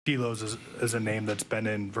D'Lo's is a name that's been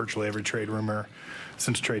in virtually every trade rumor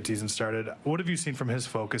since trade season started. What have you seen from his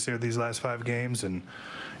focus here these last 5 games? And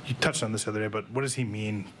you touched on this the other day, but what does he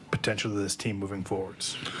mean potentially to this team moving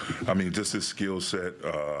forwards? I mean, just his skill set.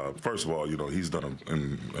 First of all, he's done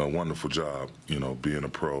a wonderful job, being a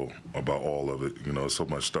pro about all of it. So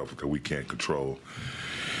much stuff that we can't control.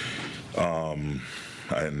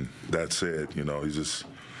 And that said, he's just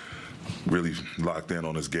really locked in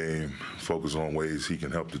on his game, focused on ways he can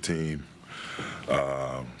help the team,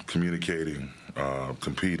 communicating,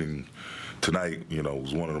 competing. Tonight,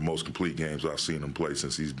 was one of the most complete games I've seen him play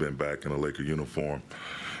since he's been back in a Laker uniform.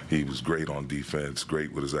 He was great on defense,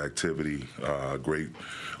 great with his activity, great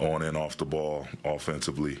on and off the ball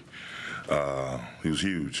offensively. He was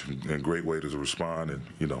huge and great way to respond. And,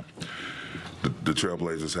 the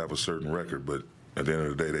Trailblazers have a certain record, but at the end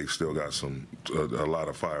of the day, they still got a lot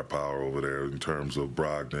of firepower over there in terms of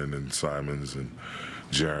Brogdon and Simons and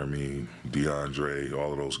Jeremy, DeAndre,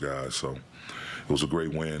 all of those guys. So it was a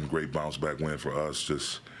great win, great bounce-back win for us,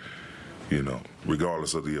 just,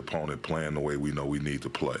 regardless of the opponent playing the way we know we need to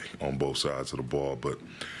play on both sides of the ball. But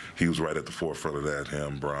he was right at the forefront of that,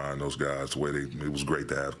 him, Brian, those guys, it was great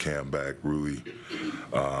to have Cam back, Rui.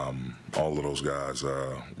 All of those guys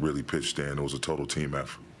really pitched in. It was a total team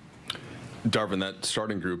effort. Darvin, that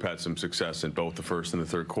starting group had some success in both the first and the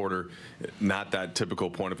third quarter. Not that typical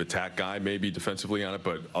point of attack guy, maybe defensively on it,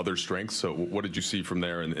 but other strengths. So what did you see from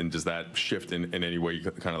there, and does that shift in any way,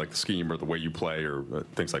 kind of like the scheme or the way you play or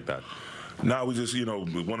things like that? No, we just,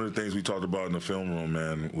 one of the things we talked about in the film room,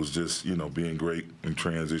 man, was just, being great in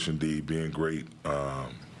transition D, being great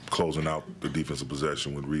closing out the defensive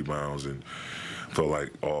possession with rebounds, and felt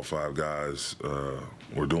like all 5 guys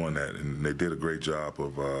were doing that, and they did a great job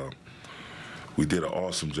of we did an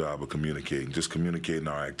awesome job of communicating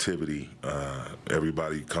our activity.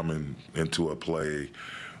 Everybody coming into a play,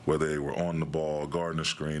 whether they were on the ball, guarding a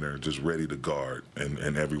screener, just ready to guard,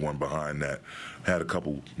 and everyone behind that. Had a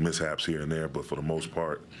couple mishaps here and there, but for the most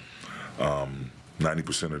part,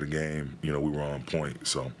 90% of the game, we were on point.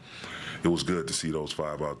 So it was good to see those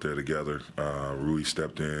 5 out there together. Rui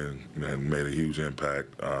stepped in and made a huge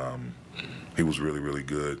impact. He was really, really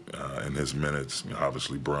good in his minutes.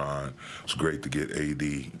 Obviously, Brian. It was great to get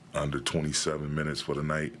AD under 27 minutes for the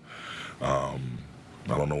night. I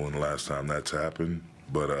don't know when the last time that's happened,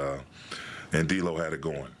 but and D'Lo had it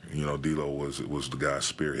going. D'Lo was the guy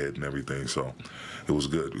spearheading everything, so it was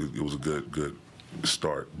good. It was a good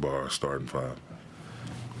start by our starting 5.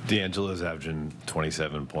 D'Angelo's averaging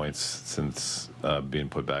 27 points since being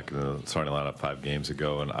put back in the starting lineup 5 games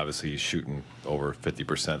ago, and obviously he's shooting over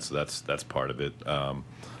 50%, so that's part of it.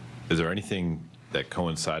 Is there anything that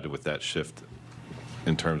coincided with that shift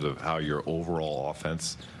in terms of how your overall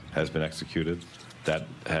offense has been executed that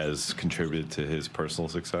has contributed to his personal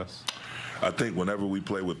success? I think whenever we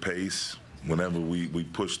play with pace, whenever we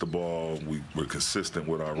push the ball, we're consistent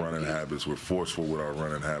with our running habits, we're forceful with our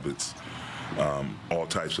running habits, all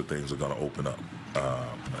types of things are going to open up.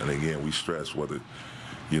 And again, we stress whether,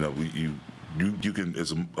 you can,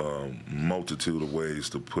 it's a multitude of ways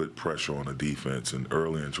to put pressure on a defense, and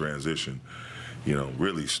early in transition,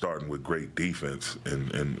 really starting with great defense,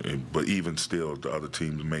 but even still, the other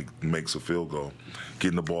team makes a field goal,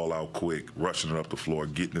 getting the ball out quick, rushing it up the floor,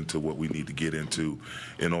 getting into what we need to get into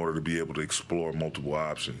in order to be able to explore multiple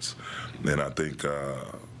options. And I think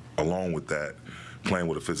along with that, playing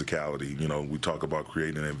with a physicality. We talk about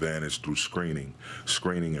creating an advantage through screening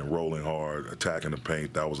and rolling hard, attacking the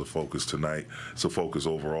paint. That was a focus tonight. It's a focus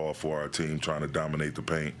overall for our team, trying to dominate the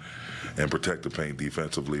paint and protect the paint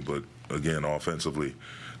defensively, but again, offensively,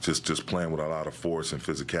 just playing with a lot of force and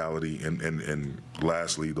physicality, and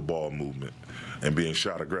lastly, the ball movement and being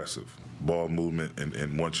shot aggressive. Ball movement,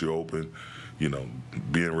 and once you're open,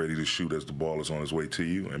 being ready to shoot as the ball is on its way to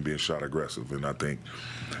you, and being shot aggressive. And I think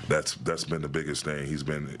that's been the biggest thing. He's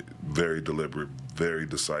been very deliberate, very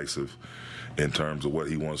decisive in terms of what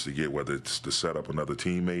he wants to get, whether it's to set up another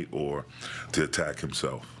teammate or to attack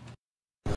himself.